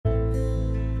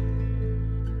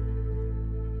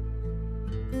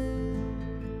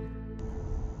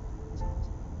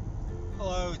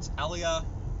Alia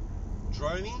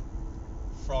Dromi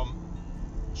from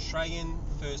Australian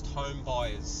First Home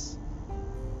Buyers,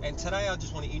 and today I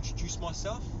just want to introduce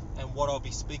myself and what I'll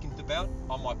be speaking about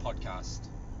on my podcast.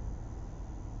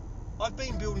 I've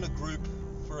been building a group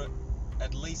for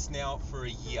at least now for a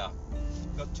year.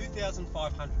 I've got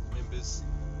 2,500 members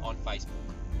on Facebook,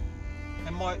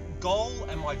 and my goal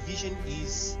and my vision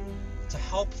is to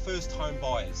help first home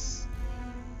buyers.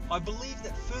 I believe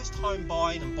that first home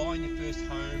buying and buying your first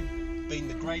home being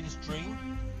the greatest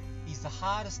dream is the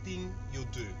hardest thing you'll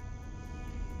do.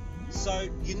 So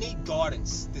you need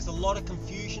guidance. There's a lot of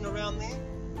confusion around there.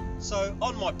 So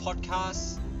on my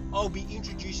podcast, I'll be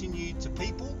introducing you to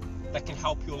people that can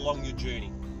help you along your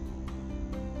journey,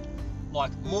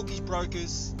 like mortgage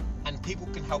brokers, and people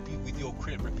can help you with your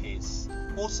credit repairs.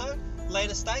 Also,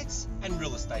 land estates and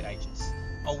real estate agents.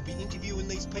 I will be interviewing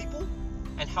these people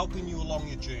and helping you along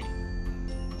your journey.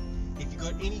 If you've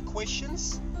got any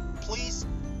questions, please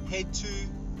head to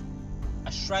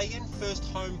Australian First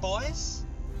Home Buyers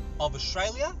of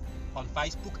Australia on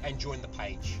Facebook and join the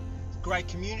page. It's a great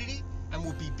community and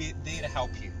we'll be there to help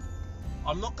you.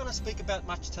 I'm not going to speak about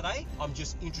much today, I'm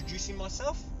just introducing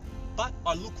myself, but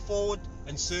I look forward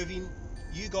and serving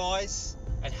you guys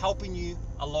and helping you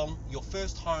along your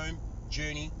first home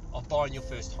journey of buying your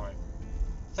first home.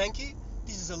 Thank you.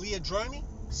 This is Alia Dromi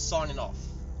signing off.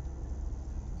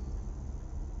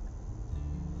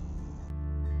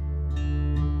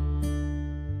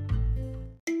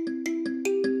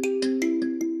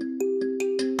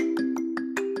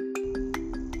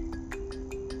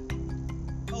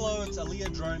 Hello, it's Alia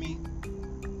Dromi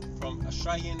from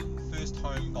Australian First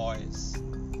Home Buyers.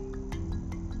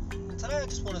 And today I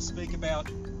just want to speak about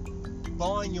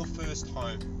buying your first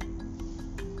home.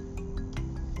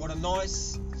 What a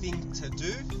nice thing to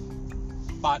do,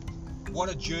 but what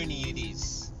a journey it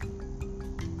is.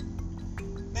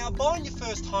 Now, buying your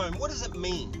first home, what does it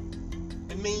mean?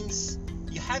 It means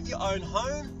you have your own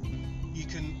home, you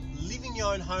can live in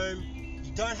your own home,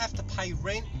 you don't have to pay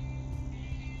rent,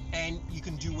 and you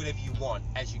can do whatever you want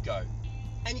as you go.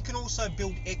 And you can also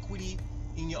build equity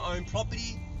in your own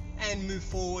property and move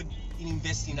forward in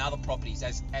investing in other properties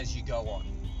as you go on.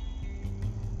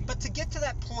 But to get to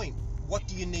that point, what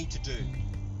do you need to do?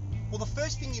 Well, the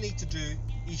first thing you need to do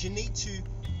is you need to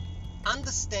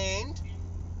understand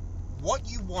what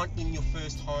you want in your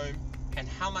first home and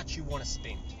how much you want to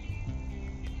spend.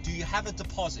 Do you have a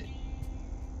deposit?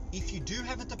 If you do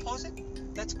have a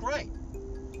deposit, that's great.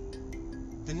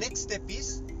 The next step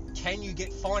is, can you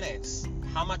get finance?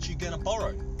 How much are you going to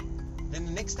borrow? Then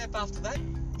the next step after that,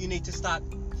 you need to start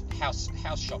house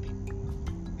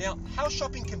shopping. Now, house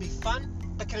shopping can be fun,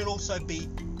 but can it also be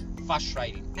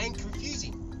frustrating and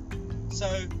confusing? So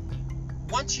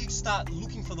once you start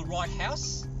looking for the right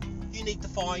house, you need to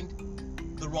find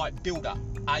the right builder.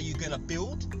 Are you going to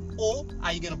build, or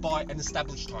are you going to buy an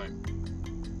established home?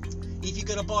 If you're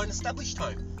going to buy an established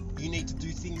home, you need to do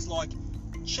things like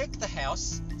check the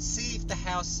house, see if the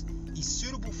house is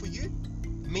suitable for you,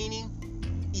 meaning,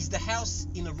 is the house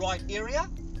in the right area?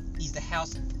 Is the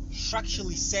house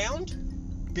structurally sound,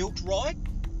 built right?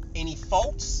 Any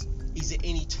faults? Is there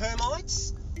any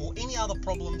termites or any other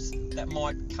problems that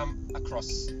might come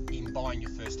across in buying your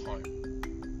first home?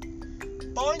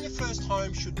 Buying your first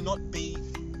home should not be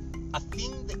a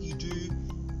thing that you do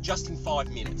just in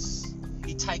 5 minutes.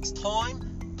 It takes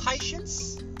time,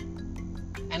 patience,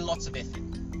 and lots of effort.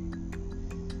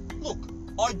 Look,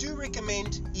 I do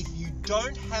recommend, if you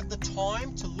don't have the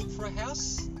time to look for a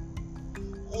house,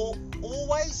 or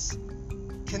always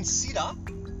consider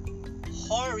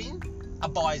hiring a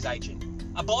buyer's agent.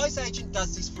 A buyer's agent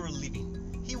does this for a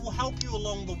living. He will help you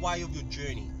along the way of your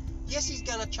journey. Yes, he's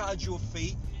going to charge you a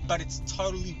fee, but it's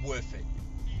totally worth it,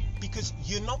 because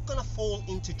you're not going to fall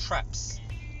into traps.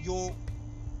 Your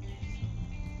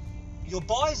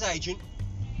buyer's agent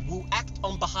will act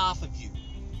on behalf of you.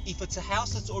 If it's a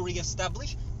house that's already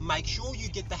established, make sure you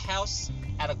get the house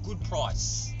at a good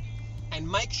price, and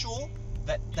make sure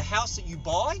that the house that you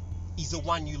buy is the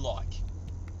one you like.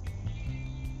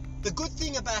 The good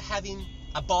thing about having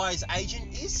a buyer's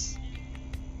agent is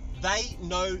they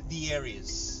know the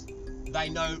areas. They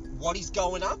know what is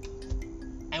going up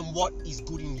and what is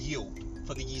good in yield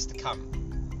for the years to come.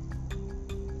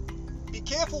 Be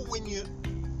careful when you're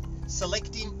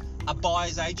selecting a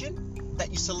buyer's agent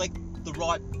that you select the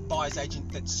right buyer's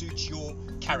agent that suits your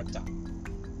character.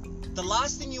 The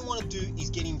last thing you want to do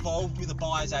is get involved with a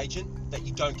buyer's agent that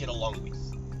you don't get along with.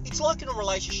 It's like in a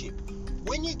relationship.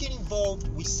 When you get involved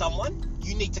with someone,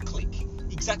 you need to click.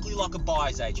 Exactly like a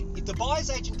buyer's agent. If the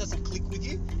buyer's agent doesn't click with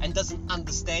you and doesn't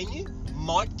understand you,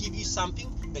 might give you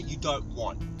something that you don't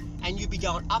want. and you'll be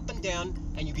going up and down,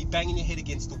 and you'll be banging your head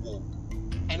against the wall.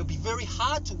 And it'll be very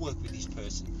hard to work with this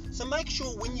person. So make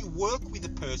sure when you work with a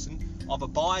person of a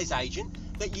buyer's agent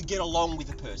that you get along with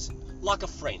the person like a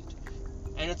friend.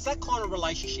 And it's that kind of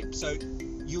relationship. So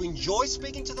you enjoy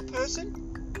speaking to the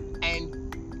person,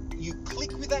 and you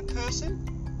click with that person,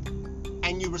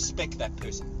 and you respect that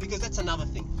person. Because that's another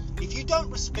thing. If you don't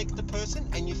respect the person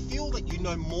and you feel that you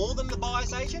know more than the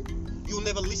buyer's agent, you'll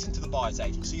never listen to the buyer's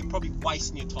agent. So you're probably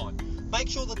wasting your time. Make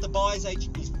sure that the buyer's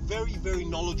agent is very, very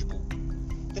knowledgeable.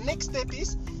 The next step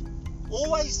is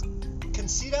always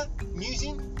consider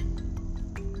using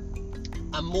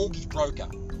a mortgage broker.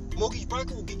 Mortgage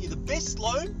broker will get you the best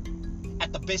loan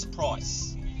at the best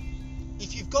price.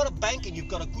 If you've got a bank and you've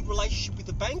got a good relationship with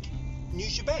the bank,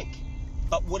 use your bank.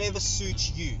 But whatever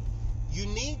suits you. You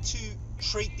need to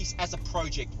treat this as a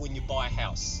project when you buy a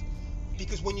house.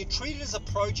 Because when you treat it as a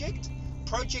project,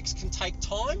 projects can take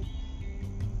time,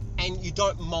 and you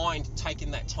don't mind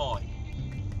taking that time.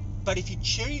 But if you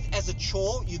treat it as a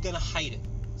chore, you're going to hate it.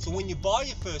 So when you buy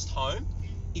your first home,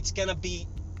 it's going to be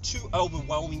too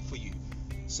overwhelming for you.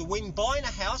 So when buying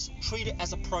a house, treat it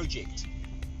as a project.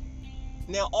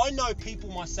 Now, I know people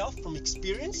myself from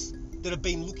experience that have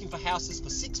been looking for houses for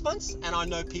 6 months, and I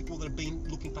know people that have been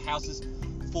looking for houses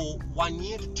for 1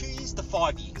 year to 2 years to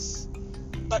 5 years.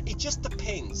 But it just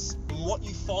depends on what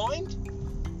you find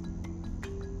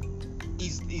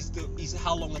is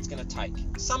how long it's going to take.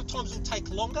 Sometimes it'll take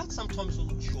longer, sometimes it'll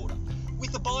look shorter.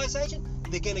 With the buyer's agent,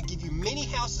 they're going to give you many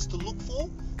houses to look for.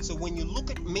 So when you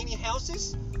look at many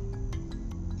houses,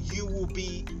 you will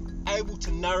be able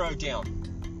to narrow down.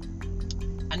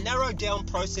 A narrow down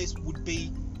process would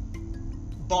be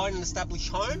buying an established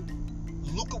home,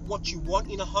 look at what you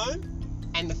want in a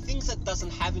home, and the things that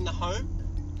doesn't have in the home,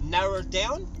 narrow it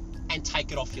down and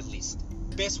take it off your list.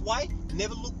 Best way,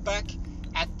 never look back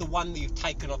at the one that you've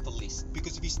taken off the list,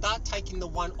 because if you start taking the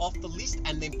one off the list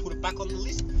and then put it back on the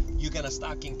list, you're going to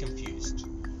start getting confused.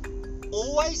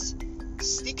 Always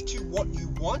stick to what you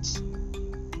want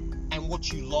and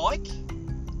what you like,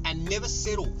 and never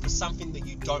settle for something that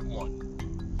you don't want.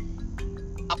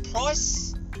 A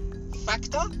price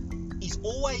factor is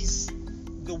always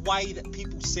the way that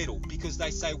people settle, because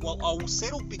they say, well, I will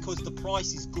settle because the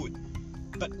price is good.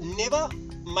 But never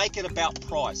make it about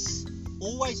price.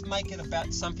 Always make it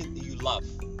about something that you love.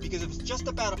 Because if it's just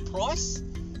about a price,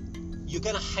 you're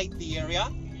going to hate the area,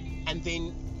 and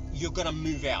then you're going to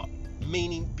move out,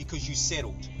 meaning because you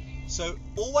settled. So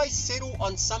always settle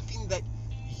on something that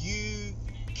you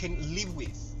can live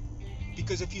with.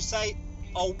 Because if you say,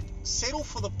 I'll settle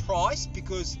for the price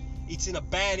because it's in a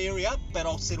bad area, but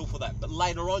I'll settle for that. But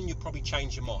later on, you'll probably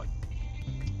change your mind.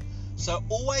 So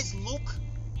always look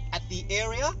at the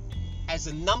area as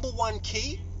the number one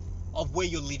key of where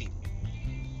you're living,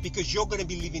 because you're going to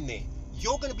be living there.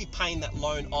 You're going to be paying that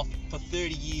loan off for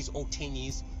 30 years or 10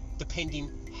 years, depending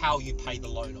how you pay the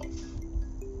loan off.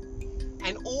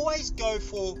 And always go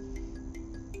for,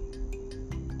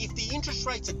 if the interest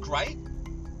rates are great,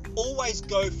 always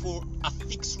go for a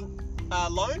fixed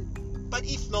loan. But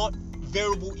if not,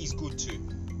 variable is good too.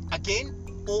 Again,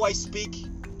 always speak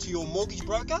to your mortgage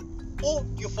broker or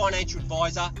your financial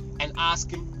advisor and ask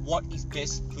him what is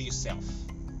best for yourself.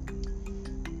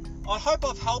 I hope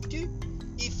I've helped you.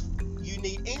 If you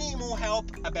need any more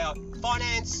help about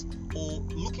finance or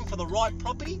looking for the right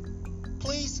property,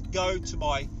 please go to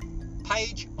my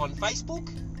page on Facebook,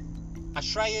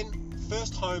 Australian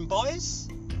First Home Buyers,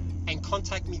 and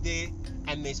contact me there,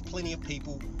 and there's plenty of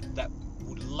people that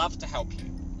would love to help you.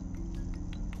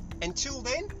 Until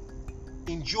then,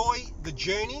 enjoy the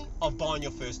journey of buying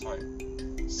your first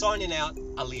home. Signing out,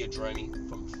 Aaliyah Dromi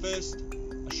from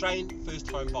Australian First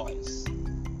Home Buyers.